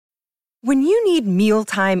When you need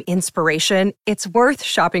mealtime inspiration, it's worth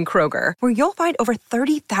shopping Kroger, where you'll find over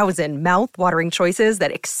 30,000 mouth-watering choices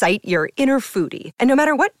that excite your inner foodie. And no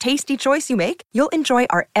matter what tasty choice you make, you'll enjoy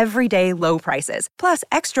our everyday low prices, plus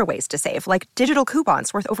extra ways to save, like digital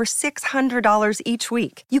coupons worth over $600 each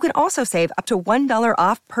week. You can also save up to $1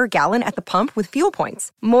 off per gallon at the pump with fuel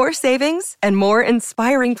points. More savings and more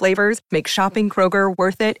inspiring flavors make shopping Kroger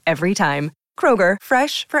worth it every time. Kroger,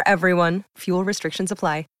 fresh for everyone. Fuel restrictions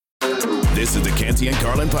apply. This is the Canty and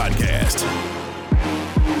Carlin podcast.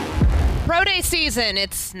 Pro Day season,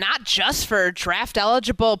 it's not just for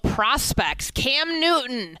draft-eligible prospects. Cam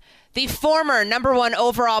Newton, the former number 1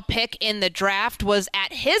 overall pick in the draft, was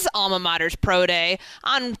at his alma mater's Pro Day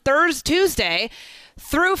on Tuesday.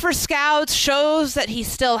 Threw for scouts, shows that he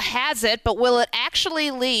still has it, but will it actually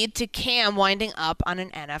lead to Cam winding up on an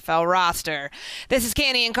NFL roster? This is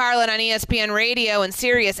Canty and Carlin on ESPN Radio and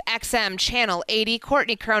Sirius XM Channel 80.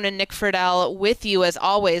 Courtney Cronin, Nick Friedel with you as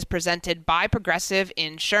always, presented by Progressive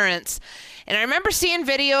Insurance. And I remember seeing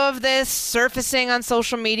video of this surfacing on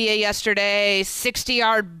social media yesterday,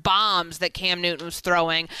 60-yard bombs that Cam Newton was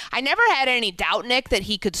throwing. I never had any doubt, Nick, that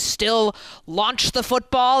he could still launch the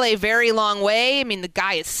football a very long way. I mean, the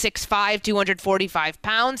guy is 6'5", 245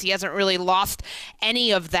 pounds. He hasn't really lost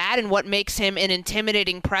any of that and what makes him an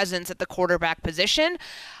intimidating presence at the quarterback position.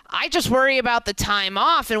 I just worry about the time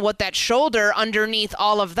off and what that shoulder underneath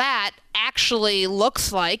all of that actually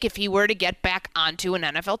looks like if he were to get back onto an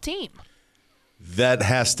NFL team. That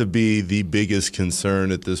has to be the biggest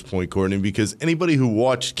concern at this point, Courtney, because anybody who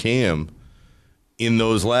watched Cam in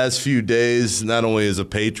those last few days, not only as a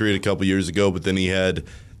Patriot a couple years ago, but then he had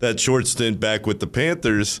that short stint back with the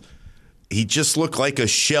Panthers, he just looked like a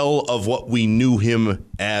shell of what we knew him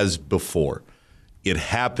as before. It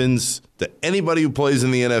happens to anybody who plays in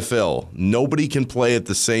the NFL. Nobody can play at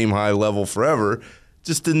the same high level forever.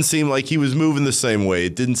 Just didn't seem like he was moving the same way.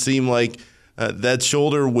 It didn't seem like that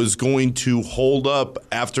shoulder was going to hold up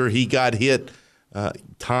after he got hit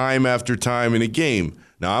time after time in a game.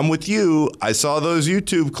 Now, I'm with you. I saw those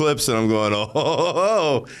YouTube clips, and I'm going,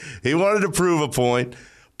 oh, he wanted to prove a point.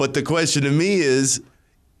 But the question to me is,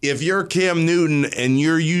 if you're Cam Newton and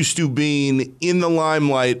you're used to being in the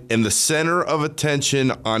limelight and the center of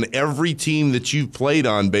attention on every team that you've played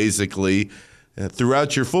on, basically,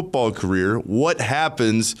 throughout your football career, what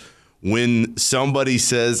happens when somebody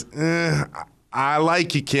says, I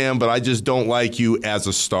like you, Cam, but I just don't like you as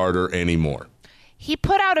a starter anymore? He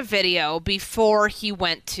put out a video before he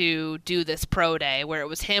went to do this pro day where it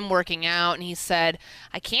was him working out, and he said,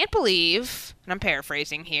 I can't believe, and I'm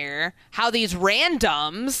paraphrasing here, how these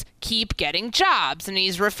randoms keep getting jobs. And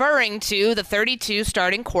he's referring to the 32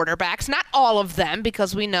 starting quarterbacks, not all of them,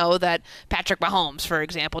 because we know that Patrick Mahomes, for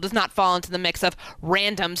example, does not fall into the mix of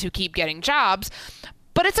randoms who keep getting jobs.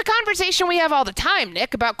 But it's a conversation we have all the time,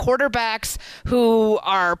 Nick, about quarterbacks who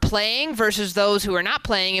are playing versus those who are not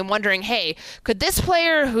playing and wondering, hey, could this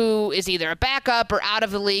player who is either a backup or out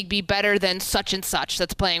of the league be better than such and such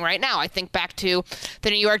that's playing right now? I think back to the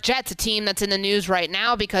New York Jets, a team that's in the news right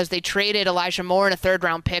now because they traded Elijah Moore and a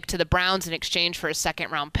third-round pick to the Browns in exchange for a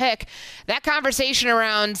second-round pick. That conversation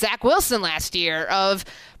around Zach Wilson last year of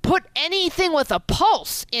put anything with a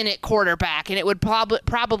pulse in it quarterback, and it would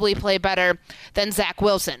probably play better than Zach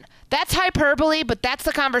Wilson. That's hyperbole, but that's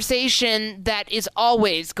the conversation that is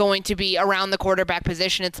always going to be around the quarterback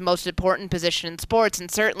position. It's the most important position in sports, and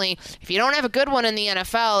certainly if you don't have a good one in the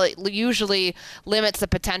NFL, it usually limits the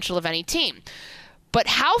potential of any team. But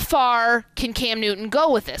how far can Cam Newton go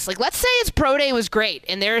with this? Like, let's say his pro day was great,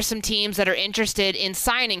 and there are some teams that are interested in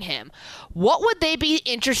signing him. What would they be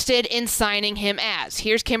interested in signing him as?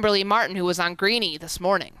 Here's Kimberly Martin, who was on Greeny this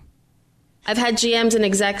morning. I've had GMs and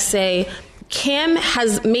execs say, Cam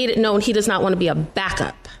has made it known he does not want to be a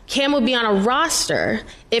backup. Cam would be on a roster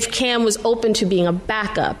if Cam was open to being a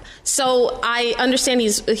backup. So I understand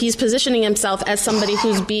he's positioning himself as somebody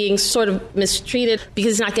who's being sort of mistreated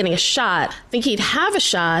because he's not getting a shot. I think he'd have a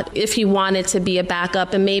shot if he wanted to be a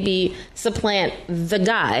backup and maybe supplant the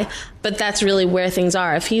guy. But that's really where things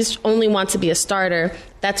are. If he's only wants to be a starter,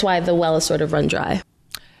 that's why the well is sort of run dry.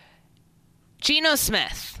 Geno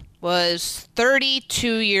Smith was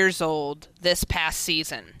 32 years old this past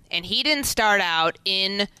season, and he didn't start out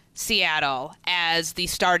in Seattle as the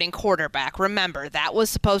starting quarterback. Remember, that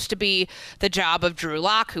was supposed to be the job of Drew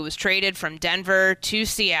Lock, who was traded from Denver to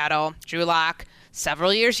Seattle. Drew Lock,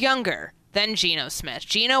 several years younger than Geno Smith.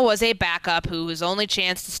 Geno was a backup whose only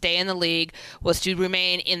chance to stay in the league was to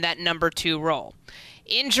remain in that number 2 role.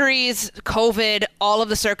 Injuries, COVID, all of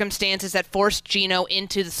the circumstances that forced Geno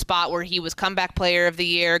into the spot where he was comeback player of the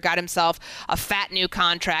year, got himself a fat new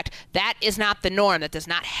contract. That is not the norm. That does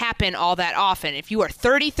not happen all that often. If you are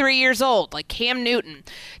 33 years old, like Cam Newton,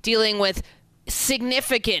 dealing with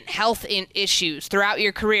significant health issues throughout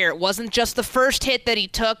your career. It wasn't just the first hit that he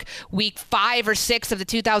took week 5 or 6 of the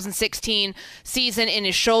 2016 season in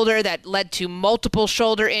his shoulder that led to multiple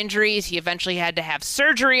shoulder injuries. He eventually had to have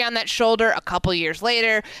surgery on that shoulder a couple years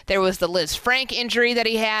later. There was the Liz Frank injury that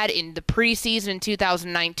he had in the preseason in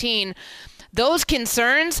 2019. Those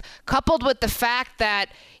concerns, coupled with the fact that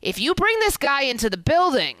if you bring this guy into the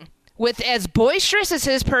building with as boisterous as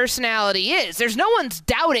his personality is, there's no one's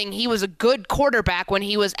doubting he was a good quarterback when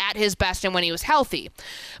he was at his best and when he was healthy.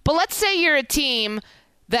 But let's say you're a team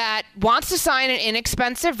that wants to sign an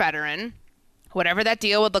inexpensive veteran, whatever that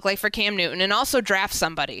deal would look like for Cam Newton, and also draft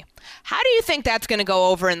somebody. How do you think that's going to go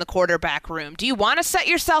over in the quarterback room? Do you want to set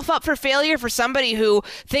yourself up for failure for somebody who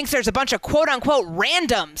thinks there's a bunch of quote-unquote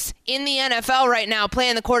randoms in the NFL right now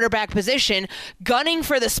playing the quarterback position, gunning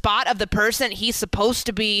for the spot of the person he's supposed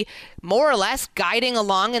to be more or less guiding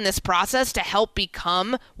along in this process to help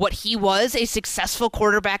become what he was, a successful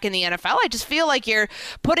quarterback in the NFL? I just feel like you're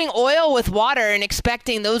putting oil with water and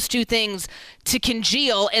expecting those two things to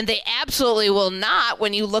congeal, and they absolutely will not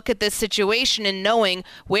when you look at this situation and knowing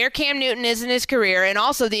where Cam Newton is in his career, and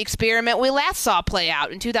also the experiment we last saw play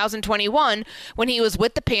out in 2021 when he was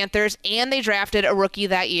with the Panthers and they drafted a rookie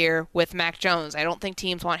that year with Mac Jones. I don't think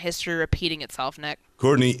teams want history repeating itself, Nick.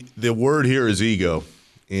 Courtney, the word here is ego.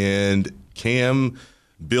 And Cam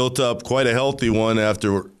built up quite a healthy one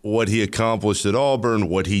after what he accomplished at Auburn,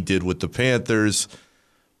 what he did with the Panthers.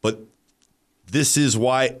 But this is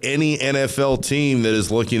why any NFL team that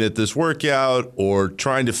is looking at this workout or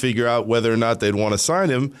trying to figure out whether or not they'd want to sign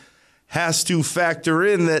him has to factor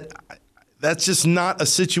in that that's just not a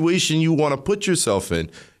situation you want to put yourself in.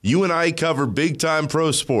 You and I cover big-time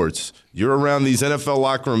pro sports. You're around these NFL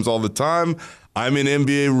locker rooms all the time. I'm in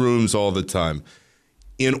NBA rooms all the time.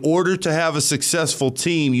 In order to have a successful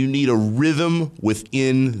team, you need a rhythm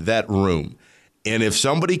within that room. And if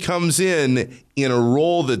somebody comes in a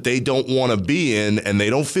role that they don't want to be in and they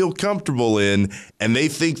don't feel comfortable in and they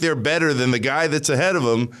think they're better than the guy that's ahead of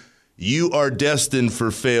them, you are destined for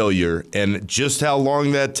failure. And just how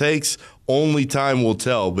long that takes, only time will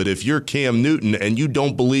tell. But if you're Cam Newton and you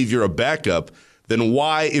don't believe you're a backup, then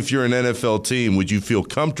why, if you're an NFL team, would you feel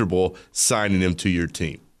comfortable signing him to your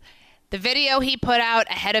team? The video he put out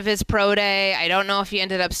ahead of his pro day, I don't know if he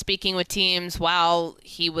ended up speaking with teams while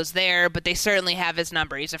he was there, but they certainly have his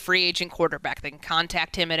number. He's a free agent quarterback. They can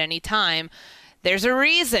contact him at any time. There's a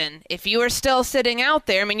reason, if you are still sitting out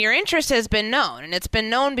there, I mean, your interest has been known, and it's been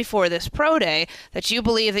known before this pro day that you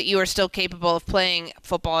believe that you are still capable of playing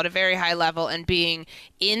football at a very high level and being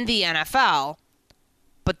in the NFL.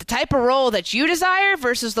 But the type of role that you desire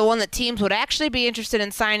versus the one that teams would actually be interested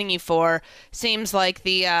in signing you for seems like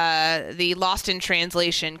the lost in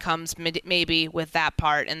translation comes maybe with that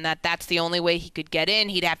part, and that's the only way he could get in.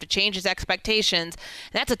 He'd have to change his expectations,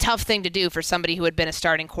 and that's a tough thing to do for somebody who had been a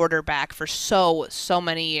starting quarterback for so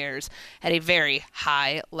many years at a very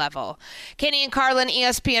high level. Kenny and Carlin,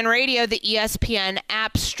 ESPN Radio, the ESPN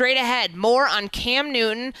app. Straight ahead, more on Cam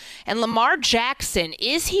Newton and Lamar Jackson.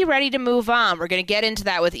 Is he ready to move on? We're going to get into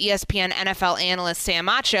that with ESPN NFL analyst Sam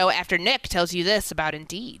Acho after Nick tells you this about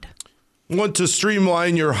Indeed. Want to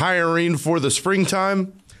streamline your hiring for the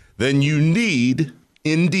springtime? Then you need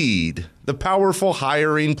Indeed, the powerful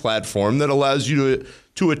hiring platform that allows you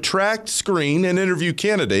to attract, screen, and interview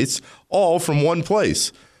candidates all from one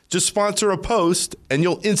place. Just sponsor a post, and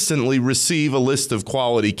you'll instantly receive a list of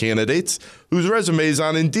quality candidates whose resumes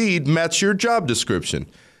on Indeed match your job description.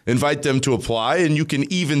 Invite them to apply, and you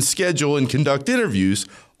can even schedule and conduct interviews,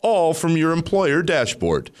 all from your employer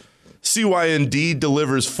dashboard. See why Indeed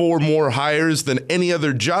delivers 4 more hires than any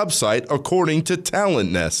other job site, according to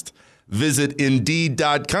Talent Nest. Visit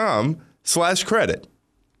Indeed.com/credit.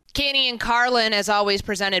 Kenny and Carlin, as always,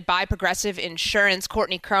 presented by Progressive Insurance.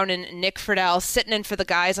 Courtney Cronin, Nick Friedel, sitting in for the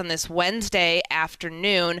guys on this Wednesday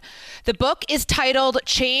afternoon. The book is titled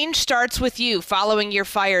Change Starts With You, Following Your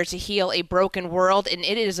Fire to Heal a Broken World, and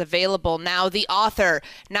it is available now. The author,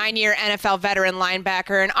 9-year NFL veteran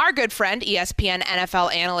linebacker, and our good friend, ESPN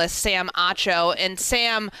NFL analyst Sam Acho. And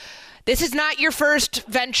Sam, this is not your first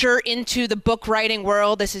venture into the book writing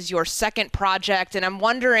world. This is your second project. And I'm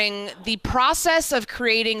wondering the process of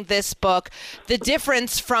creating this book, the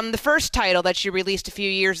difference from the first title that you released a few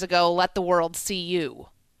years ago, Let the World See You.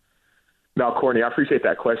 Now, Courtney, I appreciate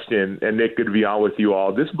that question. And Nick, good to be on with you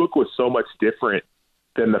all. This book was so much different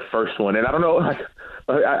than the first one. And I don't know,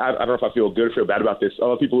 I don't know if I feel good or feel bad about this.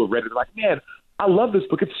 All the people who have read it are like, man, I love this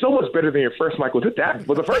book. It's so much better than your first. I'm like, was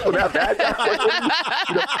the first one that bad?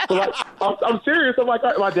 I'm serious. I'm like,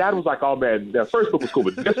 my dad was like, oh man, the first book was cool,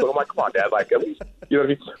 but this one, I'm like, come on, Dad, like at least, you know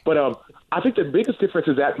what I mean? But I think the biggest difference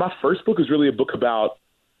is that my first book is really a book about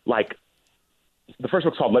like, the first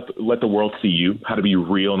book's called Let the World See You, How to Be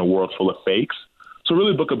Real in a World Full of Fakes. So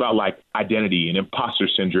really a book about like identity and imposter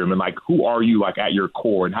syndrome and like who are you like at your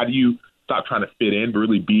core and how do you stop trying to fit in, but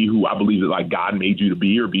really be who I believe that like God made you to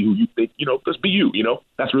be, or be who you think, just be you,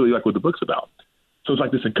 that's really like what the book's about. So it's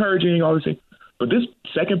like this encouraging, all this thing. But this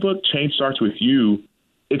second book, Change Starts With You,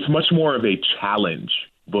 it's much more of a challenge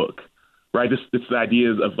book, right? It's the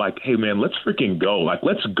ideas of like, hey man, let's freaking go. Like,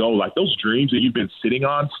 let's go. Like those dreams that you've been sitting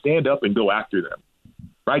on, stand up and go after them,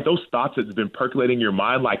 right? Those thoughts that have been percolating in your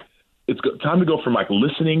mind, like it's time to go from like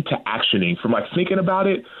listening to actioning, from like thinking about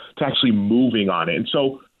it to actually moving on it. And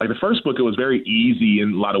so like the first book, it was very easy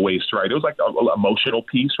in a lot of ways to write. It was like an emotional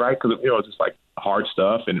piece, right? Because, it's just like hard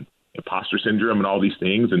stuff and imposter syndrome and all these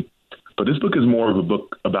things. But this book is more of a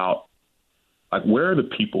book about like, where are the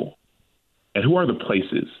people and who are the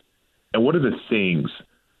places and what are the things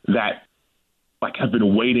that like have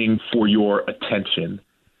been waiting for your attention?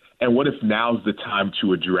 And what if now's the time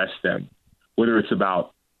to address them? Whether it's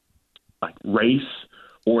about like race,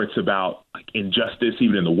 or it's about like injustice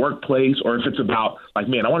even in the workplace, or if it's about like,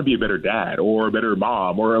 man, I want to be a better dad or a better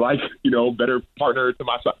mom or like, better partner to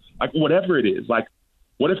my son, like whatever it is, like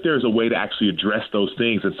what if there's a way to actually address those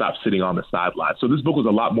things and stop sitting on the sidelines? So this book was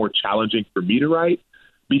a lot more challenging for me to write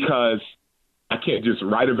because I can't just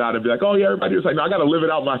write about it and be like, oh yeah, everybody was like, no, I got to live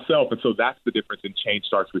it out myself. And so that's the difference in Change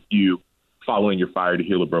Starts With You, following your fire to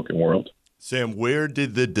heal a broken world. Sam, where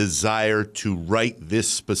did the desire to write this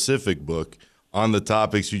specific book on the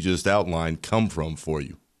topics you just outlined come from for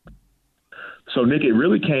you? So, Nick, it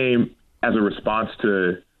really came as a response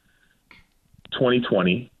to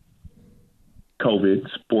 2020, COVID,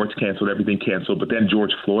 sports canceled, everything canceled, but then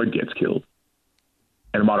George Floyd gets killed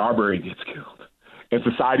and Ahmaud Arbery gets killed. And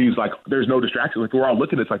society is like, there's no distraction. Like, we're all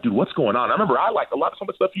looking at it, like, dude, what's going on? I remember I like a lot of some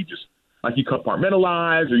of the stuff you just, like, you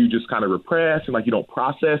compartmentalize or you just kind of repress and, like, you don't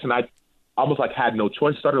process. And I almost, like, had no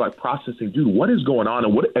choice, started, like, processing, dude, what is going on?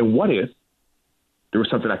 And what if there was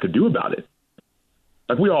something I could do about it?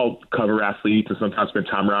 Like, we all cover athletes and sometimes spend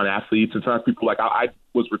time around athletes. And sometimes people, like, I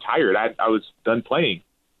was retired. I was done playing.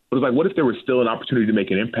 But it was like, what if there was still an opportunity to make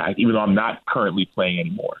an impact, even though I'm not currently playing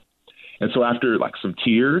anymore? And so after, like, some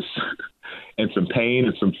tears and some pain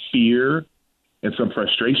and some fear and some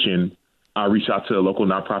frustration, I reached out to a local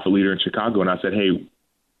nonprofit leader in Chicago, and I said, hey,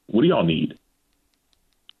 what do y'all need?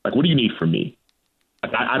 Like, what do you need from me?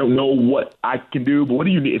 I don't know what I can do, but what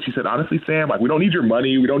do you need? And she said, honestly, Sam, like, we don't need your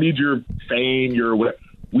money. We don't need your fame, your whatever.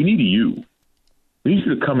 We need you. We need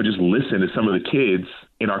you to come and just listen to some of the kids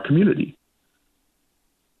in our community.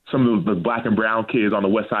 Some of the black and brown kids on the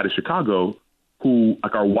west side of Chicago who,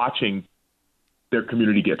 like, are watching their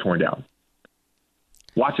community get torn down.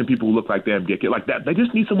 Watching people who look like them get like that. They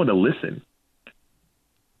just need someone to listen.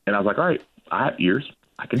 And I was like, all right, I have ears.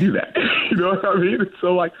 I can do that. You know what I mean?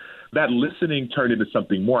 So, like, that listening turned into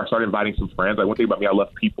something more. I started inviting some friends. Like, one thing about me, I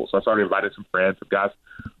love people. So I started inviting some friends, some guys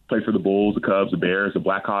who play for the Bulls, the Cubs, the Bears, the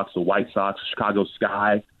Blackhawks, the White Sox, Chicago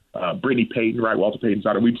Sky, Brittany Payton, right? Walter Payton's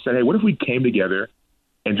daughter. We said, hey, what if we came together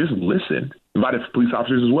and just listened? Invited police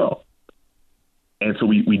officers as well. And so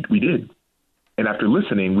we did. And after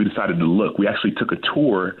listening, we decided to look. We actually took a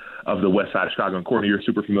tour of the west side of Chicago. And Courtney, you're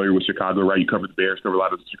super familiar with Chicago, right? You covered the Bears, covered a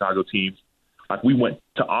lot of the Chicago teams. Like, we went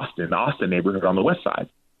to Austin, the Austin neighborhood on the west side,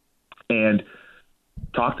 and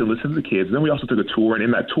talked and listened to the kids. And then we also took a tour. And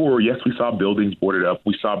in that tour, yes, we saw buildings boarded up.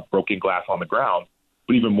 We saw broken glass on the ground.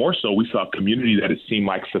 But even more so, we saw a community that it seemed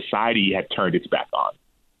like society had turned its back on.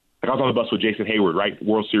 Like, I was on the bus with Jason Hayward, right?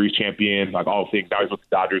 World Series champion, like all things. Now he's with the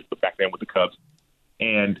Dodgers, but back then with the Cubs.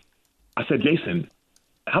 And I said, Jason,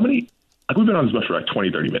 how many, like, we've been on this bus for like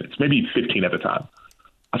 20, 30 minutes, maybe 15 at the time.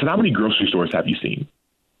 I said, how many grocery stores have you seen?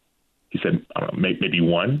 He said, I don't know, maybe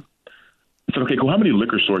one. I said, okay, cool. How many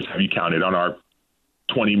liquor stores have you counted on our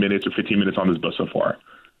 20 minutes or 15 minutes on this bus so far?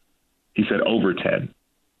 He said, over 10.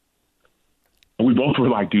 And we both were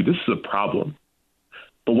like, dude, this is a problem.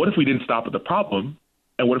 But what if we didn't stop at the problem?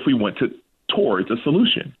 And what if we went towards a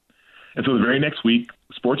solution? And so the very next week,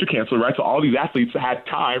 sports are canceled, right? So all these athletes had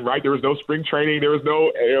time, right? There was no spring training. There was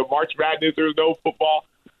no March Madness. There was no football,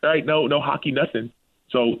 right? No hockey, nothing.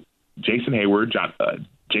 So Jason Hayward,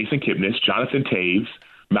 Jason Kipnis, Jonathan Taves,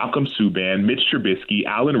 Malcolm Subban, Mitch Trubisky,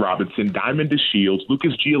 Allen Robinson, Diamond DeShields,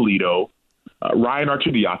 Lucas Giolito, Ryan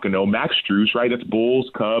Arcidiacono, Max Strus, right? That's Bulls,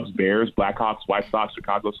 Cubs, Bears, Blackhawks, White Sox,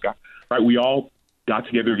 Chicago Sky, right? We all got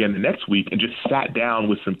together again the next week and just sat down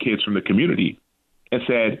with some kids from the community and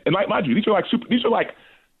said, and like, mind you, these are like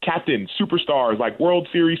captains, superstars, like World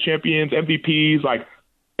Series champions, MVPs, like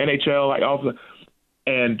NHL, like all the,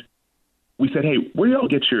 and we said, hey, where do y'all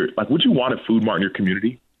get would you want a food mart in your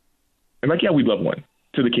community? And like, yeah, we'd love one,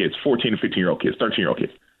 to the kids, 14 and 15-year-old kids, 13-year-old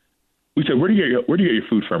kids. We said, where do you get your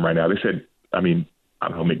food from right now? They said, I don't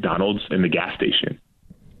know, McDonald's and the gas station.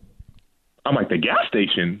 I'm like, the gas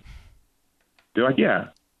station? They're like, yeah.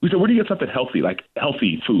 We said, where do you get something healthy, like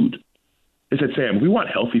healthy food? They said, Sam, if we want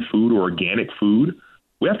healthy food or organic food,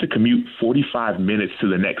 we have to commute 45 minutes to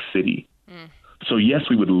the next city. So yes,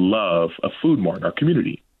 we would love a food mart in our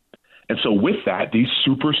community. And so with that, these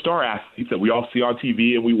superstar athletes that we all see on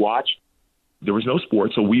TV and we watch, there was no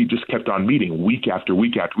sports, so we just kept on meeting week after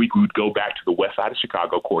week after week. We would go back to the west side of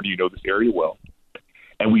Chicago, Courtney, you know this area well,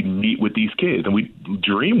 and we'd meet with these kids, and we'd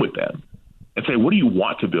dream with them and say, what do you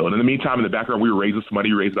want to build? In the meantime, in the background, we were raising some money.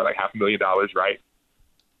 We raised about like $500,000, right?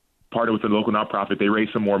 Partnered with a local nonprofit. They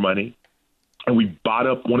raised some more money, and we bought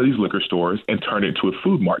up one of these liquor stores and turned it into a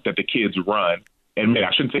food mart that the kids run. And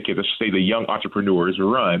I shouldn't say kids, I should say the young entrepreneurs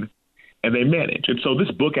run, and they manage. And so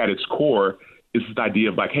this book at its core is this idea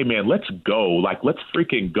of like, hey, man, let's go. Like, let's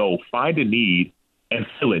freaking go. Find a need and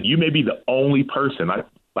fill it. You may be the only person. I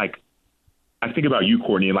think about you,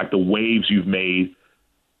 Courtney, and like the waves you've made,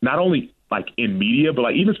 not only like in media, but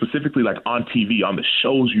like even specifically like on TV, on the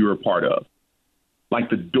shows you're a part of, like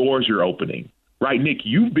the doors you're opening. Right, Nick,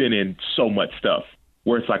 you've been in so much stuff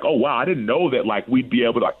where it's like, oh, wow, I didn't know that like we'd be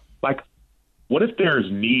able to like what if there's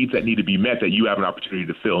needs that need to be met that you have an opportunity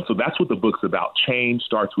to fill? So that's what the book's about. Change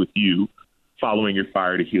starts with you, following your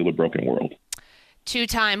fire to heal a broken world.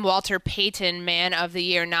 Two-time Walter Payton Man of the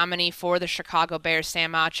Year nominee for the Chicago Bears,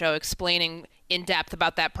 Sam Acho, explaining in depth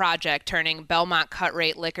about that project, turning Belmont Cut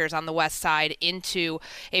Rate Liquors on the west side into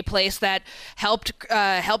a place that helped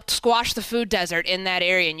squash the food desert in that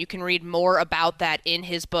area. And you can read more about that in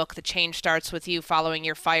his book, The Change Starts With You, Following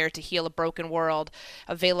Your Fire to Heal a Broken World,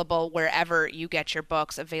 available wherever you get your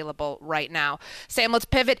books, available right now. Sam, let's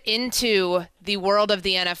pivot into the world of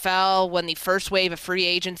the NFL. When the first wave of free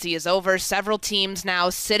agency is over, several teams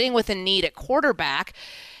now sitting with a need at quarterback.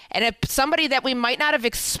 And somebody that we might not have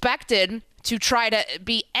expected to try to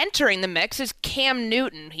be entering the mix is Cam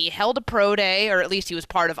Newton. He held a pro day, or at least he was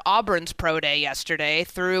part of Auburn's pro day yesterday,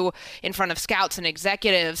 threw in front of scouts and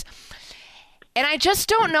executives. And I just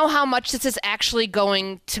don't know how much this is actually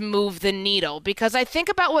going to move the needle, because I think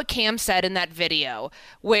about what Cam said in that video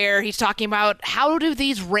where he's talking about how do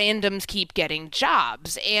these randoms keep getting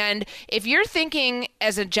jobs? And if you're thinking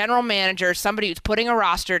as a general manager, somebody who's putting a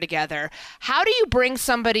roster together, how do you bring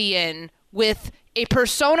somebody in with a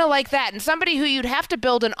persona like that and somebody who you'd have to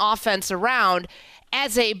build an offense around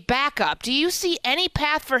as a backup? Do you see any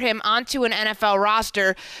path for him onto an NFL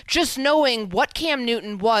roster, just knowing what Cam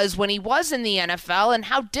Newton was when he was in the NFL and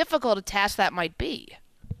how difficult a task that might be?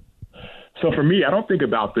 So for me, I don't think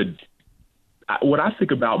about what I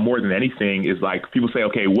think about more than anything is like people say,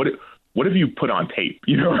 okay, what have you put on tape?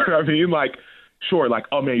 You know what I mean? Like, sure, like,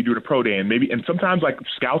 oh man, you do it a pro day, and sometimes like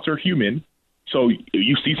scouts are human. So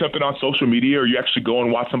you see something on social media or you actually go and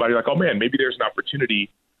watch somebody like, oh, man, maybe there's an opportunity.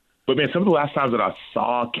 But, man, some of the last times that I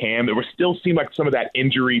saw Cam, there still seemed like some of that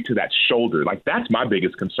injury to that shoulder. Like, that's my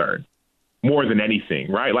biggest concern more than anything,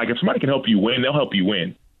 right? Like, if somebody can help you win, they'll help you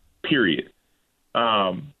win, period.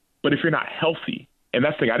 But if you're not healthy, and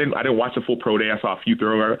that's the thing, I didn't watch the full pro day. I saw a few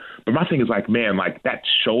throws. But my thing is like, man, like that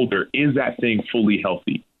shoulder, is that thing fully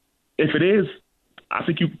healthy? If it is, I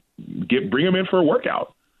think you bring him in for a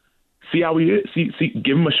workout. See how he is.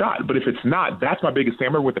 Give him a shot. But if it's not, that's my biggest thing. I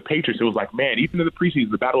remember with the Patriots, it was like, man, even in the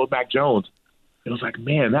preseason, the battle of Mac Jones, it was like,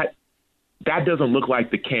 man, that doesn't look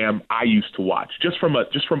like the Cam I used to watch. Just from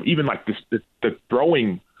even like the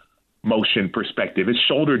throwing motion perspective, his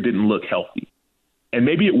shoulder didn't look healthy. And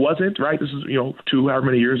maybe it wasn't, right? This is, however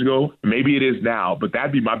many years ago. Maybe it is now. But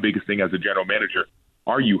that'd be my biggest thing as a general manager.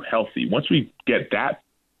 Are you healthy? Once we get that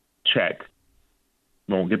check,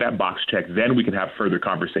 we'll get that box checked, then we can have further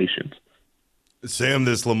conversations. Sam,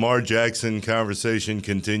 this Lamar Jackson conversation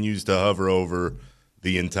continues to hover over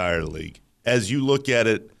the entire league. As you look at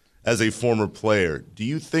it as a former player, do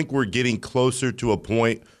you think we're getting closer to a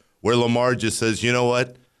point where Lamar just says, you know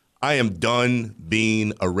what, I am done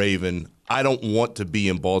being a Raven. I don't want to be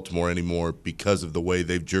in Baltimore anymore because of the way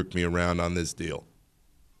they've jerked me around on this deal?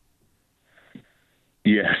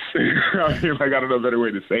 Yes. I don't know a better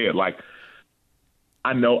way to say it. Like,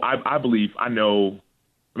 I believe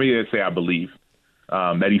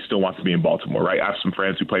that he still wants to be in Baltimore, right? I have some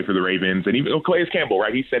friends who play for the Ravens, and even Calais Campbell,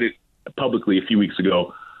 right? He said it publicly a few weeks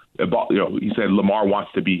ago. He said Lamar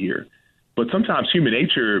wants to be here. But sometimes human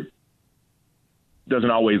nature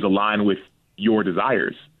doesn't always align with your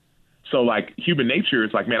desires. So, like, human nature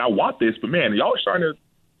is like, man, I want this, but, man, y'all are starting to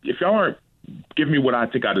 – if y'all aren't giving me what I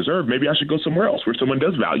think I deserve, maybe I should go somewhere else where someone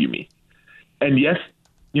does value me. And, yes,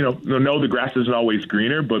 no, the grass isn't always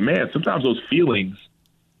greener, but, man, sometimes those feelings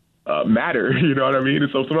matter, you know what I mean?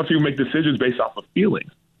 And so sometimes people make decisions based off of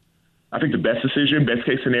feelings. I think the best decision, best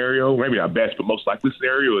case scenario, maybe not best, but most likely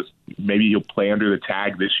scenario is maybe you'll play under the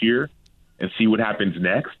tag this year and see what happens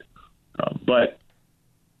next. But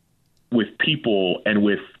with people and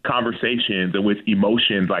with conversations and with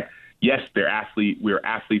emotions, like, yes, we're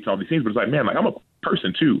athletes, all these things, but it's like, man, like, I'm a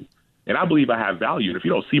person too. And I believe I have value. And if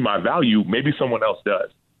you don't see my value, maybe someone else does.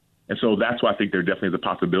 And so that's why I think there definitely is a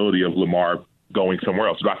possibility of Lamar going somewhere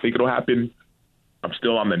else. Do I think it'll happen? I'm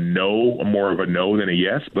still on the no, more of a no than a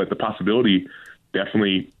yes, but the possibility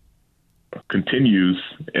definitely continues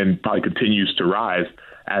and probably continues to rise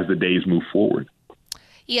as the days move forward.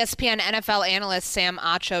 ESPN NFL analyst Sam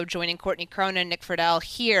Acho joining Courtney Cronin, Nick Friedel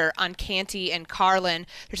here on Canty and Carlin.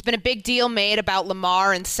 There's been a big deal made about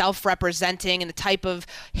Lamar and self-representing and the type of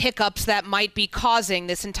hiccups that might be causing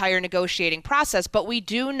this entire negotiating process. But we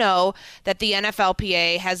do know that the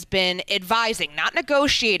NFLPA has been advising, not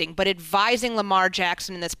negotiating, but advising Lamar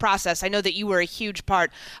Jackson in this process. I know that you were a huge part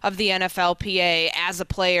of the NFLPA as a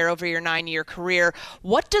player over your 9-year career.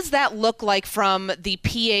 What does that look like from the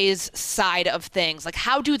PA's side of things? Like,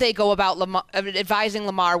 how do they go about advising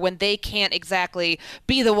Lamar when they can't exactly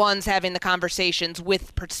be the ones having the conversations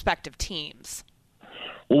with prospective teams?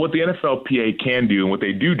 Well, what the NFLPA can do and what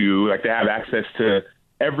they do, like, they have access to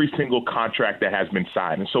every single contract that has been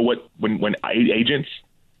signed. And so when agents,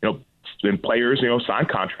 and players, sign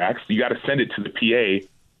contracts, you got to send it to the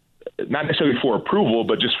PA, not necessarily for approval,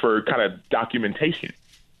 but just for kind of documentation.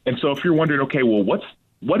 And so if you're wondering, okay, well,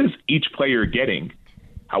 what is each player getting?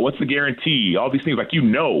 What's the guarantee? All these things, like,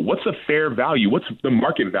 what's a fair value? What's the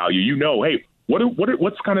market value? Hey,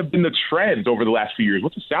 what's kind of been the trends over the last few years?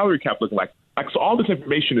 What's the salary cap looking like? So all this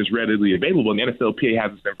information is readily available, and the NFLPA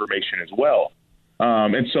has this information as well.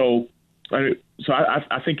 And so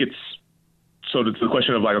I think it's so to the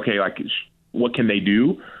question of, like, okay, like, what can they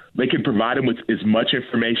do? They can provide them with as much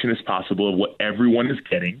information as possible of what everyone is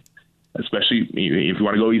getting. Especially if you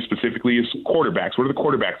want to go specifically as quarterbacks. What are the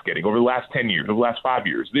quarterbacks getting over the last 10 years, over the last 5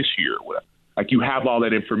 years, this year? Like, you have all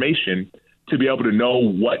that information to be able to know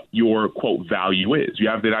what your, quote, value is. You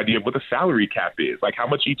have that idea of what the salary cap is, like how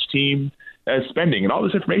much each team is spending. And all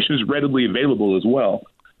this information is readily available as well.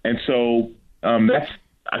 And so that's,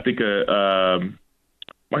 I think, I'm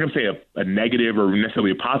not going to say a negative or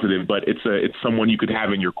necessarily a positive, but it's someone you could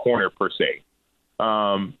have in your corner per se.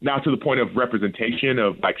 Now to the point of representation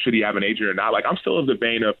of, like, should he have an agent or not? Like, I'm still of the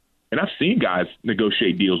vein of, and I've seen guys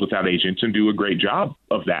negotiate deals without agents and do a great job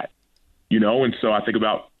of that, and so I think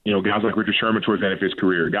about, guys like Richard Sherman towards the end of his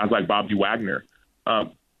career, guys like Bobby Wagner.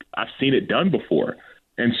 I've seen it done before.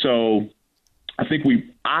 And so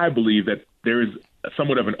I believe that there is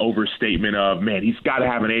somewhat of an overstatement of, man, he's got to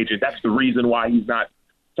have an agent. That's the reason why he's not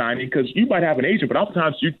signing, because you might have an agent, but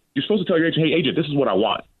oftentimes you're supposed to tell your agent, hey, agent, this is what I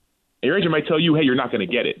want. And your agent might tell you, hey, you're not going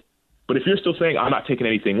to get it. But if you're still saying, I'm not taking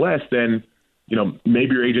anything less, then,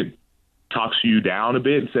 maybe your agent talks you down a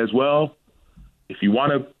bit and says, well, if you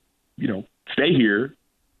want to, stay here,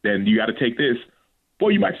 then you got to take this. Well,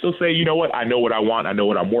 you might still say, you know what? I know what I want. I know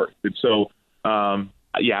what I'm worth. And so, I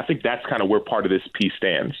think that's kind of where part of this piece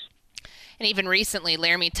stands. And even recently,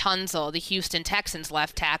 Laramie Tunzel, the Houston Texans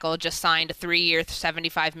left tackle, just signed a 3-year,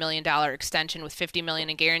 $75 million extension with $50 million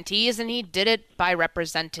in guarantees, and he did it by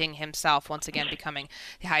representing himself, once again becoming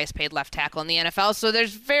the highest paid left tackle in the NFL. So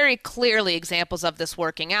there's very clearly examples of this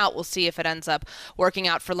working out. We'll see if it ends up working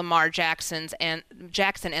out for Lamar Jackson and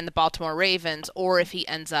the Baltimore Ravens, or if he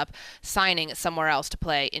ends up signing somewhere else to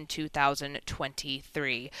play in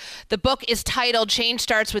 2023. The book is titled Change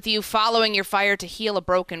Starts With You, Following Your Fire to Heal a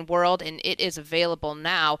Broken World, and it is available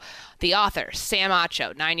now. The author, Sam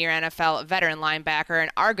Acho, 9-year NFL veteran linebacker, and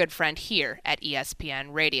our good friend here at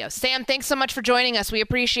ESPN Radio. Sam, thanks so much for joining us. We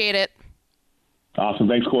appreciate it. Awesome.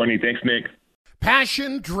 Thanks, Courtney. Thanks, Nick.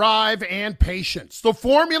 Passion, drive, and patience. The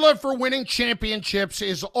formula for winning championships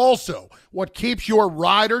is also what keeps your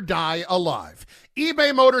ride or die alive.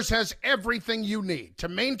 eBay Motors has everything you need to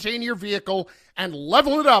maintain your vehicle and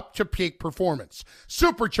level it up to peak performance.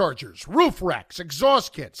 Superchargers, roof racks,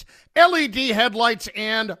 exhaust kits, LED headlights,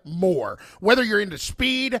 and more. Whether you're into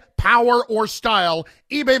speed, power, or style,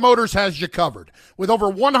 eBay Motors has you covered. With over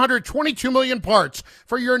 122 million parts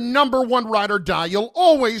for your number one ride or die, you'll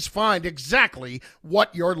always find exactly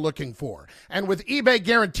what you're looking for. And with eBay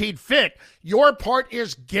Guaranteed Fit, your part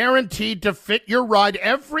is guaranteed to fit your ride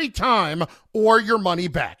every time or your money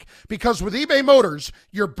back. Because with eBay Motors,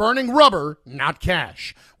 you're burning rubber, not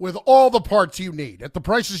cash. With all the parts you need at the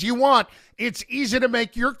prices you want, it's easy to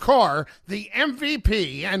make your car the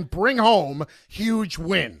MVP and bring home huge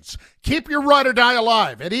wins. Keep your ride or die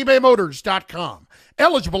alive at ebaymotors.com.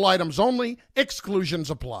 Eligible items only. Exclusions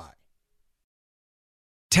apply.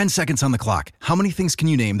 10 seconds on the clock. How many things can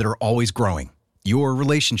you name that are always growing? Your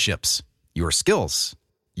relationships, your skills,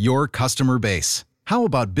 your customer base. How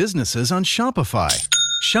about businesses on Shopify?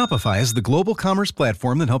 Shopify is the global commerce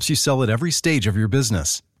platform that helps you sell at every stage of your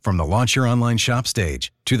business. From the launch your online shop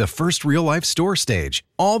stage, to the first real-life store stage,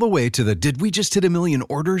 all the way to the did we just hit a million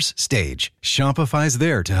orders stage, Shopify's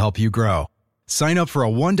there to help you grow. Sign up for a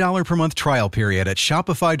 $1 per month trial period at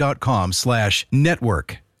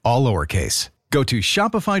shopify.com/network, all lowercase. Go to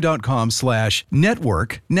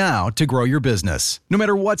shopify.com/network now to grow your business, no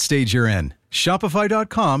matter what stage you're in.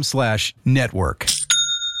 Shopify.com/network.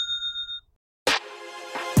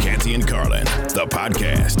 Canty and Carlin, the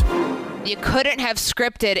podcast. You couldn't have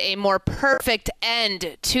scripted a more perfect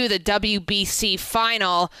end to the WBC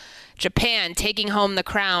final. Japan taking home the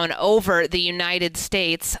crown over the United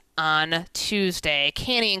States on Tuesday.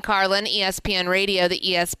 Canty and Carlin, ESPN Radio, the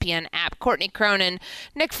ESPN app. Courtney Cronin,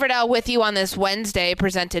 Nick Friedel with you on this Wednesday,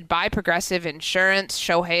 presented by Progressive Insurance.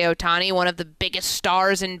 Shohei Ohtani, one of the biggest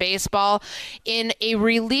stars in baseball, in a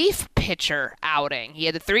relief pitcher outing. He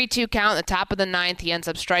had a 3-2 count at the top of the ninth. He ends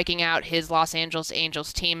up striking out his Los Angeles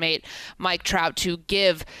Angels teammate Mike Trout to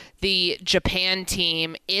give the Japan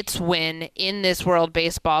team its win in this World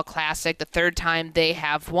Baseball Classic, the third time they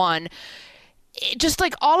have won. Just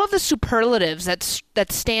like all of the superlatives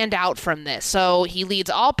that stand out from this. So he leads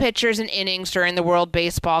all pitchers in innings during the World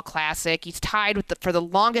Baseball Classic. He's tied for the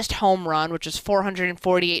longest home run, which is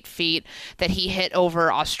 448 feet that he hit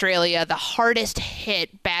over Australia. The hardest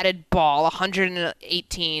hit batted ball,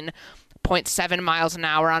 118.7 miles an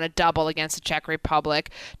hour on a double against the Czech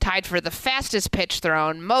Republic. Tied for the fastest pitch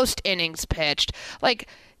thrown, most innings pitched. Like,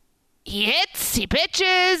 he hits, he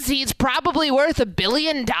pitches, he's probably worth $1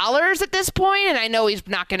 billion at this point, and I know he's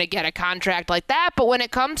not going to get a contract like that, but when it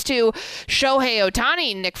comes to Shohei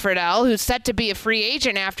Ohtani, Nick Friedel, who's set to be a free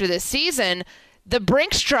agent after this season, the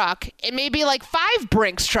Brinks truck, it may be like 5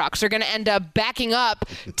 Brinks trucks are going to end up backing up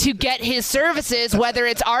to get his services, whether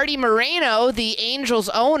it's Artie Moreno, the Angels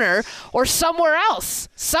owner, or somewhere else.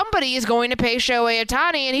 Somebody is going to pay Shohei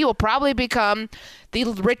Ohtani, and he will probably become the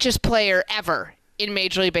richest player ever in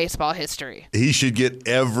Major League Baseball history. He should get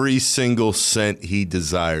every single cent he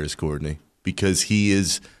desires, Courtney, because he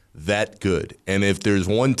is that good. And if there's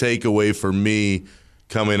one takeaway for me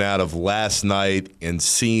coming out of last night and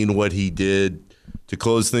seeing what he did to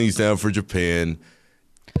close things down for Japan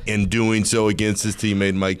and doing so against his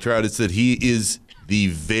teammate Mike Trout, it's that he is the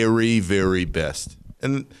very, very best.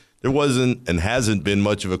 And there wasn't and hasn't been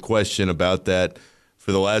much of a question about that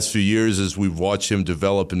for the last few years as we've watched him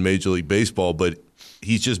develop in Major League Baseball, but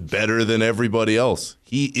he's just better than everybody else.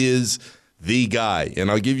 He is the guy. And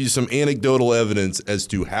I'll give you some anecdotal evidence as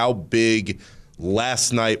to how big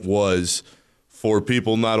last night was for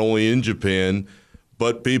people not only in Japan,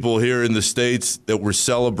 but people here in the States that were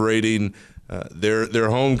celebrating their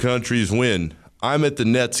home country's win. I'm at the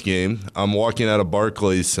Nets game. I'm walking out of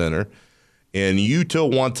Barclays Center, and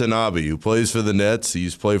Yuto Watanabe, who plays for the Nets, he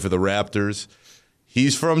used to play for the Raptors,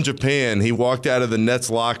 he's from Japan. He walked out of the Nets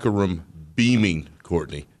locker room beaming,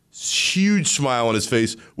 Courtney. Huge smile on his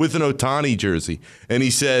face with an Ohtani jersey. And he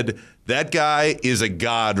said, that guy is a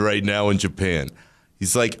god right now in Japan.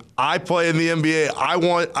 He's like, I play in the NBA.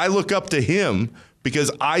 I look up to him because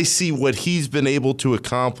I see what he's been able to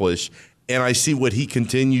accomplish, and I see what he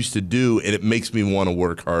continues to do, and it makes me want to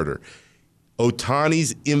work harder.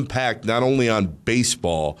 Ohtani's impact not only on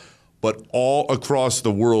baseball, but all across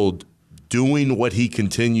the world, doing what he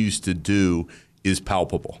continues to do is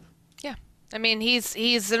palpable. I mean,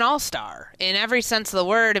 he's an all-star in every sense of the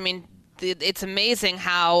word. I mean, it's amazing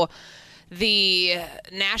how the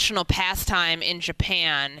national pastime in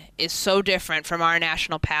Japan is so different from our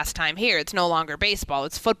national pastime here. It's no longer baseball.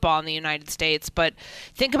 It's football in the United States. But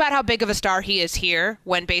think about how big of a star he is here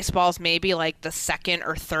when baseball's maybe like the second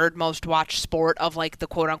or third most watched sport of like the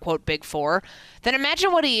quote-unquote Big Four. Then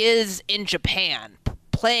imagine what he is in Japan.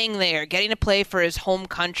 playing there, getting to play for his home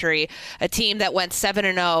country, a team that went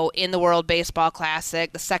 7-0 in the World Baseball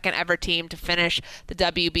Classic, the second ever team to finish the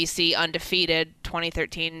WBC undefeated.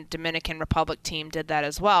 2013 Dominican Republic team did that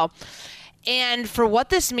as well. And for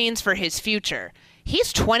what this means for his future,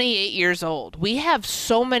 he's 28 years old. We have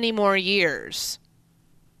so many more years.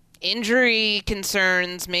 Injury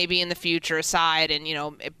concerns maybe in the future aside, and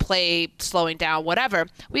play slowing down, whatever,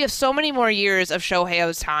 we have so many more years of Shohei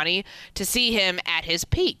Ohtani to see him at his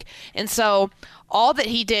peak. And so all that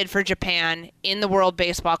he did for Japan in the World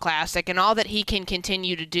Baseball Classic and all that he can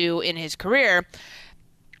continue to do in his career,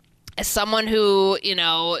 as someone who,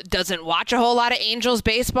 doesn't watch a whole lot of Angels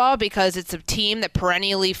baseball because it's a team that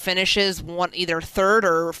perennially finishes either third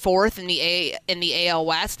or fourth in the AL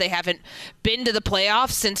West. They haven't been to the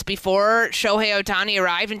playoffs since before Shohei Ohtani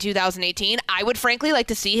arrived in 2018. I would frankly like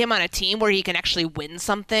to see him on a team where he can actually win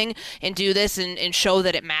something and do this and show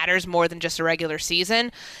that it matters more than just a regular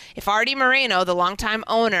season. If Artie Moreno, the longtime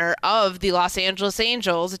owner of the Los Angeles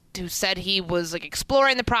Angels, who said he was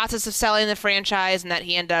exploring the process of selling the franchise and that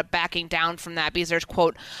he ended up backing down from that because there's,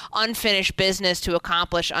 quote, unfinished business to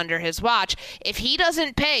accomplish under his watch. If he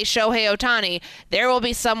doesn't pay Shohei Ohtani, there will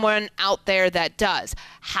be someone out there that does.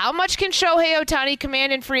 How much can Shohei Ohtani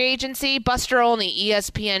command in free agency? Buster Olney,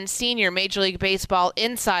 ESPN senior Major League Baseball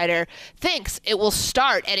insider, thinks it will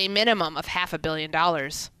start at a minimum of $500 million.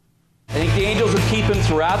 I think the Angels would keep him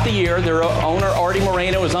throughout the year. Their owner, Artie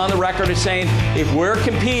Moreno, is on the record as saying, if we're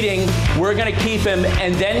competing, we're going to keep him,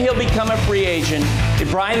 and then he'll become a free agent. And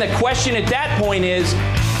Brian, the question at that point is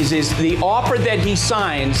the offer that he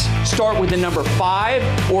signs start with the number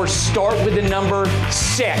 5 or start with the number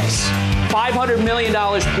 6? $500 million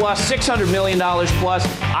plus, $600 million plus.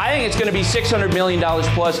 I think it's going to be $600 million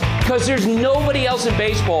plus because there's nobody else in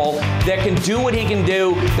baseball that can do what he can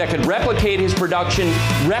do, that can replicate his production,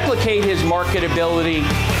 replicate his marketability.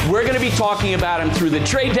 We're going to be talking about him through the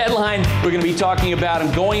trade deadline. We're going to be talking about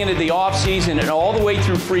him going into the offseason and all the way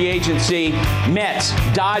through free agency. Mets,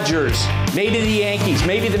 Dodgers, maybe the Yankees,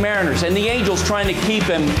 maybe the Mariners, and the Angels trying to keep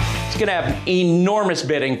him. It's going to have enormous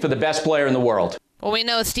bidding for the best player in the world. Well, we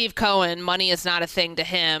know Steve Cohen, money is not a thing to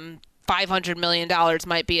him. $500 million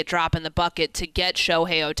might be a drop in the bucket to get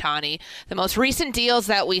Shohei Ohtani. The most recent deals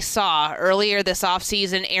that we saw earlier this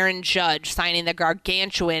offseason, Aaron Judge signing the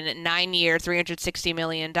gargantuan 9-year, $360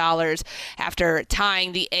 million after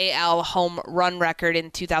tying the AL home run record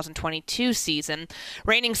in 2022 season.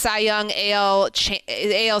 Reigning Cy Young, AL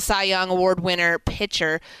Cy Young Award winner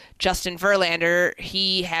pitcher Justin Verlander,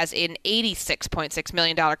 he has an $86.6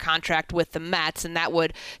 million contract with the Mets, and that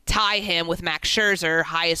would tie him with Max Scherzer,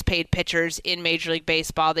 highest paid pitchers in Major League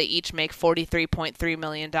Baseball. They each make $43.3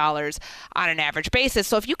 million on an average basis.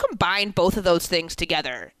 So if you combine both of those things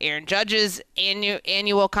together, Aaron Judge's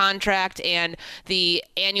annual contract and the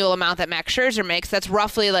annual amount that Max Scherzer makes, that's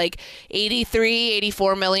roughly like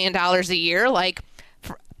 $84 million a year.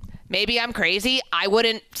 Maybe I'm crazy. I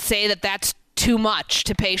wouldn't say that that's too much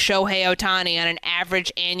to pay Shohei Ohtani on an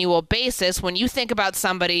average annual basis when you think about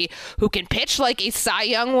somebody who can pitch like a Cy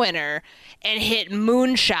Young winner and hit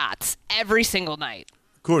moonshots every single night.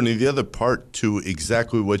 Courtney, the other part to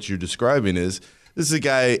exactly what you're describing is this is a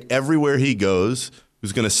guy everywhere he goes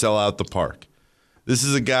who's going to sell out the park. This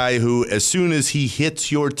is a guy who, as soon as he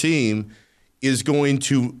hits your team, is going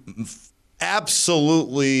to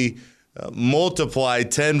absolutely multiply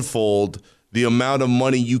tenfold the amount of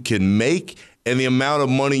money you can make and the amount of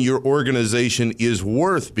money your organization is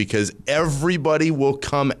worth, because everybody will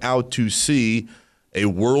come out to see a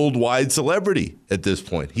worldwide celebrity at this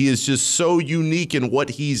point. He is just so unique in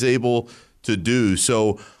what he's able to do.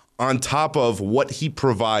 So on top of what he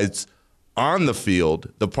provides on the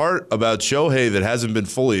field, the part about Shohei that hasn't been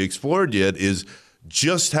fully explored yet is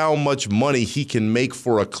just how much money he can make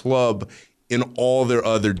for a club in all their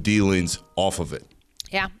other dealings off of it.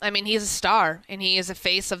 Yeah, I mean, he's a star, and he is a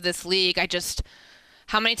face of this league.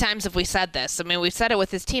 How many times have we said this? I mean, we've said it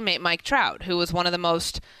with his teammate Mike Trout, who was one of the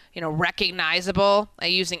most, recognizable,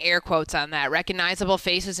 using air quotes on that, recognizable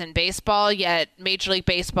faces in baseball, yet Major League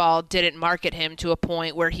Baseball didn't market him to a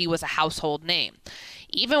point where he was a household name.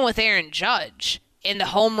 Even with Aaron Judge in the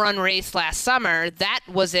home run race last summer, that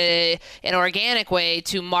was an organic way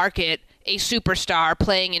to market a superstar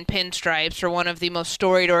playing in pinstripes for one of the most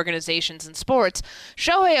storied organizations in sports.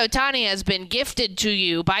 Shohei Ohtani has been gifted to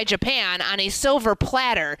you by Japan on a silver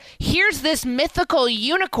platter. Here's this mythical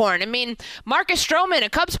unicorn. I mean, Marcus Stroman, a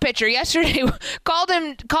Cubs pitcher, yesterday called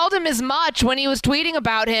him as much when he was tweeting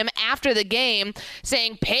about him after the game,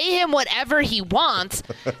 saying pay him whatever he wants.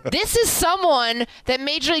 This is someone that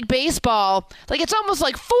Major League Baseball, it's almost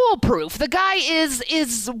like foolproof. The guy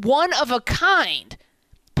is one of a kind.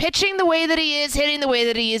 pitching the way that he is, hitting the way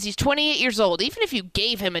that he is. He's 28 years old. Even if you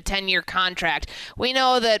gave him a 10-year contract, we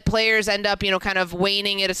know that players end up, kind of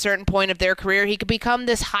waning at a certain point of their career. He could become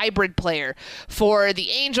this hybrid player for the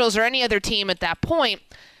Angels or any other team at that point.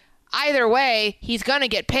 Either way, he's going to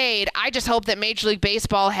get paid. I just hope that Major League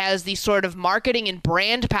Baseball has the sort of marketing and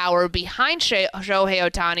brand power behind Shohei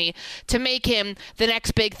Ohtani to make him the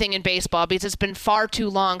next big thing in baseball, because it's been far too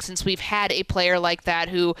long since we've had a player like that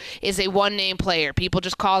who is a one-name player. People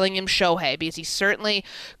just calling him Shohei, because he certainly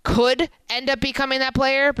could end up becoming that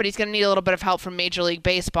player, but he's going to need a little bit of help from Major League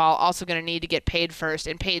Baseball. Also going to need to get paid first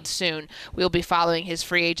and paid soon. We'll be following his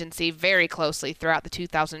free agency very closely throughout the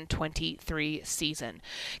 2023 season.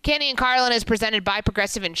 Canty and Carlin is presented by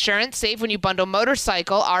Progressive Insurance. Save when you bundle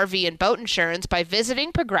motorcycle, RV, and boat insurance by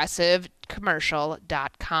visiting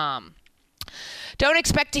progressivecommercial.com. Don't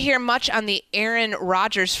expect to hear much on the Aaron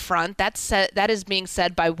Rodgers front. That is being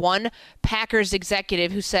said by one Packers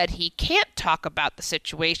executive who said he can't talk about the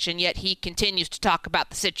situation, yet he continues to talk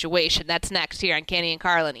about the situation. That's next here on Canty and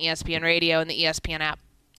Carlin, ESPN Radio and the ESPN app.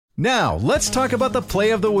 Now, let's talk about the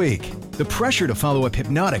play of the week. The pressure to follow up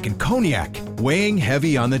Hypnotic and Cognac, weighing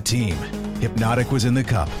heavy on the team. Hypnotic was in the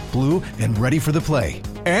cup, blue, and ready for the play.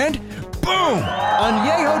 And boom!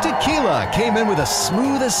 Añejo Tequila came in with a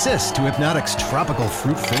smooth assist to Hypnotic's tropical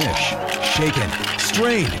fruit finish. Shaken,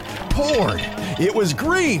 strained, poured. It was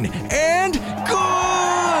green and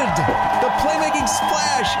good! The playmaking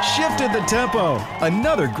splash shifted the tempo.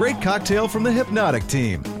 Another great cocktail from the Hypnotic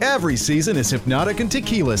team. Every season is Hypnotic and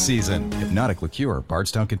Tequila season. Hypnotic Liqueur,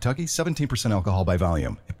 Bardstown, Kentucky, 17% alcohol by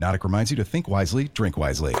volume. Hypnotic reminds you to think wisely, drink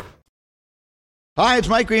wisely. Hi, it's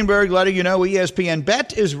Mike Greenberg letting you know ESPN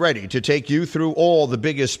Bet is ready to take you through all the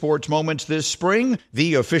biggest sports moments this spring.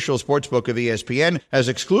 The official sportsbook of ESPN has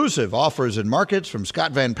exclusive offers and markets from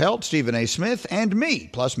Scott Van Pelt, Stephen A. Smith, and me,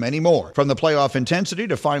 plus many more. From the playoff intensity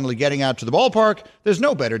to finally getting out to the ballpark, there's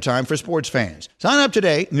no better time for sports fans. Sign up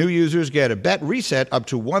today. New users get a bet reset up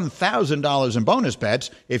to $1,000 in bonus bets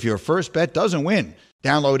if your first bet doesn't win.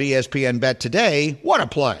 Download ESPN Bet today. What a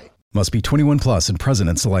play. Must be 21 plus and present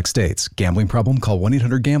in select states. Gambling problem? Call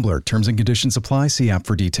 1-800-GAMBLER. Terms and conditions apply. See app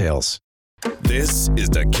for details. This is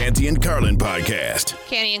the Canty and Carlin podcast.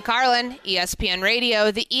 Canty and Carlin, ESPN Radio,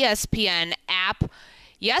 the ESPN app.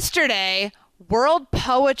 Yesterday, World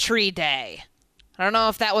Poetry Day. I don't know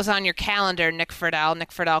if that was on your calendar, Nick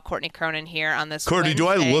Friedel, Courtney Cronin here on this Courtney, do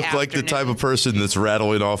I look afternoon. like the type of person that's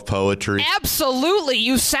rattling off poetry? Absolutely.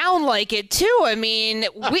 You sound like it, too. I mean,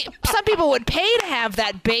 some people would pay to have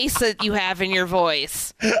that bass that you have in your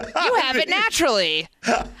voice. You have it naturally.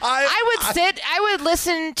 I would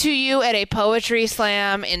listen to you at a poetry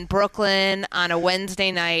slam in Brooklyn on a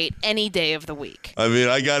Wednesday night any day of the week. I mean,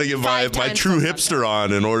 I got to get my true hipster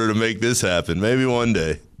on in order to make this happen. Maybe one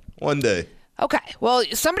day. One day. Okay, well,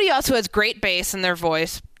 somebody else who has great bass in their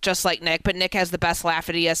voice, just like Nick, but Nick has the best laugh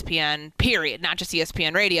at ESPN, period, not just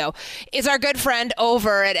ESPN Radio, is our good friend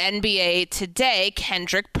over at NBA Today,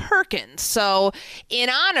 Kendrick Perkins. So, in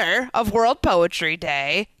honor of World Poetry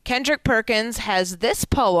Day, Kendrick Perkins has this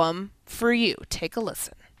poem for you. Take a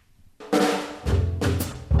listen.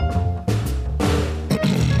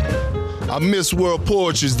 I missed World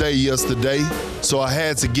Poetry Day yesterday, so I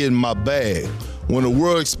had to get in my bag. When the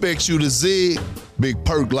world expects you to zig, Big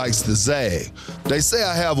Perk likes to zag. They say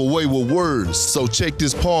I have a way with words, so check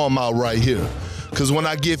this poem out right here. Cause when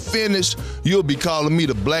I get finished, you'll be calling me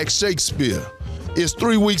the Black Shakespeare. It's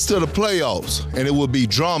 3 weeks to the playoffs, and it will be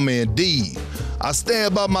drama indeed. I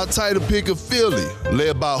stand by my title pick of Philly,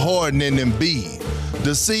 led by Harden and Embiid.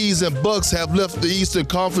 The C's and Bucks have left the Eastern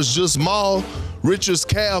Conference just small. Richards'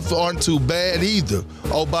 Cavs aren't too bad either.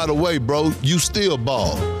 Oh, by the way, bro, you still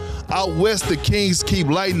ball. Out west, the Kings keep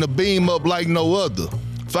lighting the beam up like no other.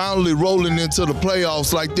 Finally rolling into the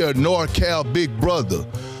playoffs like they're NorCal big brother.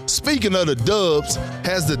 Speaking of the Dubs,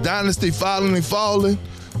 has the dynasty finally fallen?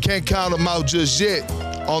 Can't count them out just yet.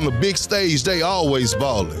 On the big stage, they always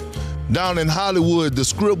ballin'. Down in Hollywood, the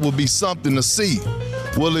script will be something to see.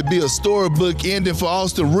 Will it be a storybook ending for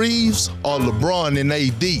Austin Reeves or LeBron and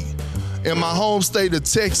AD? In my home state of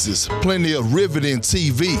Texas, plenty of riveting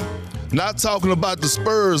TV. Not talking about the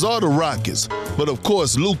Spurs or the Rockets, but of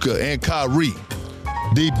course Luka and Kyrie.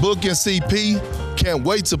 D-Book and CP can't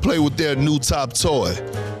wait to play with their new top toy.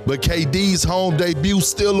 But KD's home debut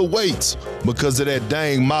still awaits because of that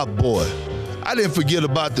dang mop boy. I didn't forget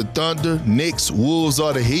about the Thunder, Knicks, Wolves,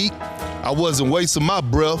 or the Heat. I wasn't wasting my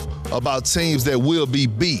breath about teams that will be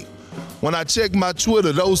beat. When I check my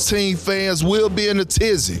Twitter, those team fans will be in a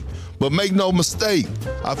tizzy. But make no mistake,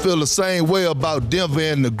 I feel the same way about Denver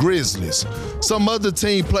and the Grizzlies. Some other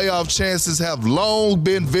team playoff chances have long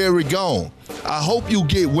been very gone. I hope you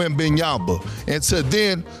get Wembanyama. Until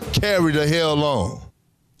then, carry the hell on.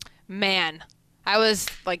 Man, I was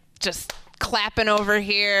like just clapping over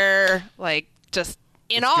here, like just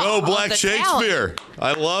in awe. Go Black Shakespeare. Talent.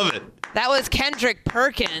 I love it. That was Kendrick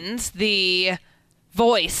Perkins, the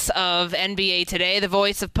voice of NBA Today, the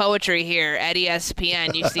voice of poetry here at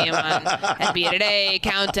ESPN. You see him on NBA Today,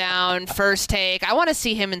 Countdown, First Take. I want to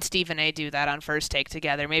see him and Stephen A. do that on First Take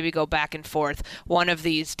together. Maybe go back and forth one of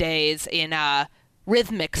these days in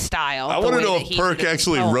rhythmic style. I want to know if Perk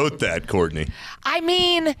actually wrote that, Courtney. I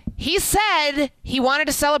mean, he said he wanted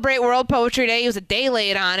to celebrate World Poetry Day. He was a day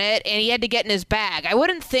late on it, and he had to get in his bag. I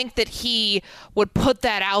wouldn't think that he would put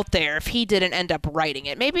that out there if he didn't end up writing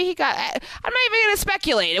it. Maybe he got – I'm not even going to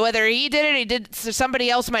speculate whether he did it,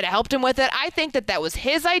 somebody else might have helped him with it. I think that was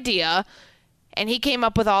his idea, and he came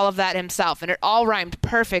up with all of that himself, and it all rhymed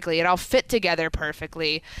perfectly. It all fit together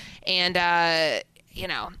perfectly. And,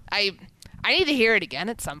 I need to hear it again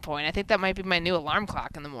at some point. I think that might be my new alarm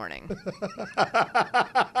clock in the morning.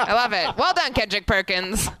 I love it. Well done, Kendrick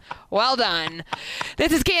Perkins. Well done.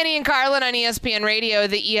 This is Canty and Carlin on ESPN Radio,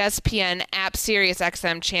 the ESPN app, Sirius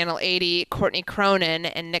XM Channel 80. Courtney Cronin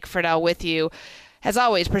and Nick Friedel with you. As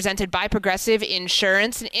always, presented by Progressive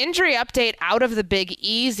Insurance. An injury update out of the Big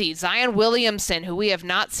Easy. Zion Williamson, who we have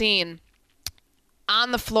not seen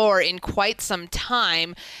on the floor in quite some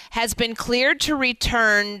time, has been cleared to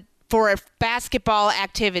return for a basketball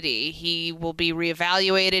activity. He will be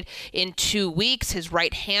reevaluated in 2 weeks. His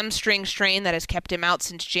right hamstring strain that has kept him out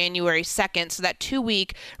since January 2nd. So that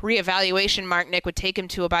 2-week reevaluation mark, Nick, would take him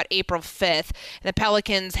to about April 5th. And the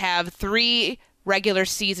Pelicans have 3 regular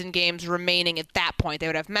season games remaining at that point. They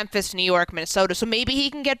would have Memphis, New York, Minnesota. So maybe he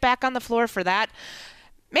can get back on the floor for that.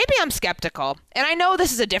 Maybe I'm skeptical. And I know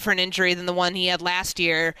this is a different injury than the one he had last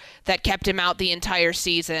year that kept him out the entire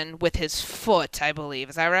season with his foot, I believe.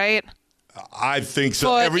 Is that right? I think so.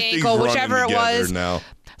 Foot, Everything's ankle, running whichever it together was. now.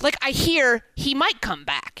 Like, I hear he might come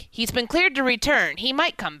back. He's been cleared to return. He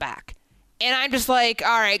might come back. And I'm just like,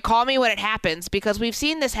 all right, call me when it happens, because we've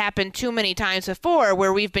seen this happen too many times before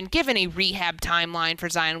where we've been given a rehab timeline for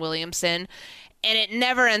Zion Williamson, and it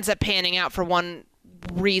never ends up panning out for one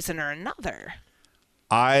reason or another.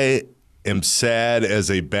 I am sad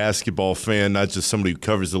as a basketball fan, not just somebody who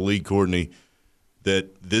covers the league, Courtney,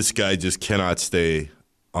 that this guy just cannot stay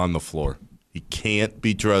on the floor. He can't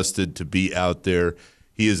be trusted to be out there.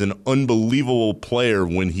 He is an unbelievable player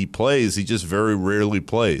when he plays. He just very rarely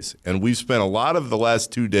plays. And we've spent a lot of the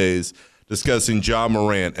last 2 days discussing Ja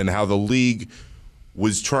Morant and how the league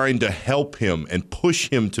was trying to help him and push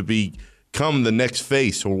him to become the next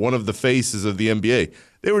face or one of the faces of the NBA.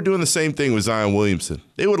 They were doing the same thing with Zion Williamson.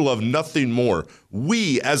 They would love nothing more.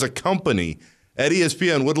 We, as a company at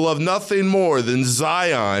ESPN, would love nothing more than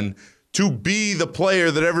Zion to be the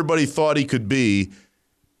player that everybody thought he could be,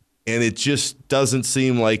 and it just doesn't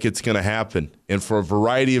seem like it's going to happen. And for a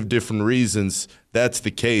variety of different reasons, that's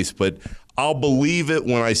the case. But I'll believe it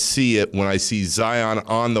when I see Zion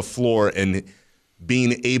on the floor and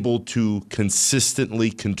being able to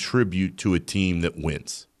consistently contribute to a team that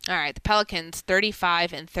wins. All right, the Pelicans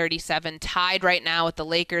 35-37, tied right now with the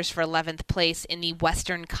Lakers for 11th place in the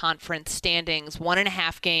Western Conference standings.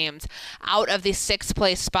 1.5 games out of the 6th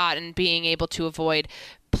place spot and being able to avoid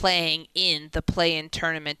playing in the play-in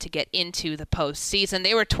tournament to get into the postseason.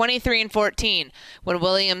 They were 23-14 when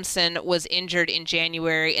Williamson was injured in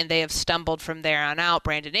January, and they have stumbled from there on out.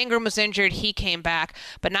 Brandon Ingram was injured. He came back,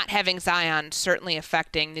 but not having Zion certainly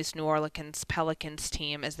affecting this New Orleans Pelicans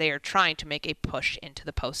team as they are trying to make a push into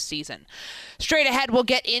the postseason. Straight ahead, we'll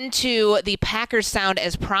get into the Packers sound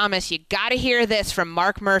as promised. You got to hear this from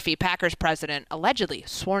Mark Murphy, Packers president, allegedly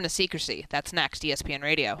sworn to secrecy. That's next, ESPN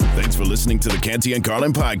Radio. Thanks for listening to the Canty and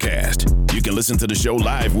Carlin podcast. You can listen to the show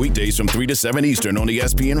live weekdays from 3 to 7 Eastern on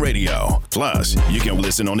ESPN Radio. Plus, you can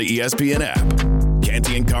listen on the ESPN app.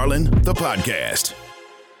 Canty and Carlin, the podcast.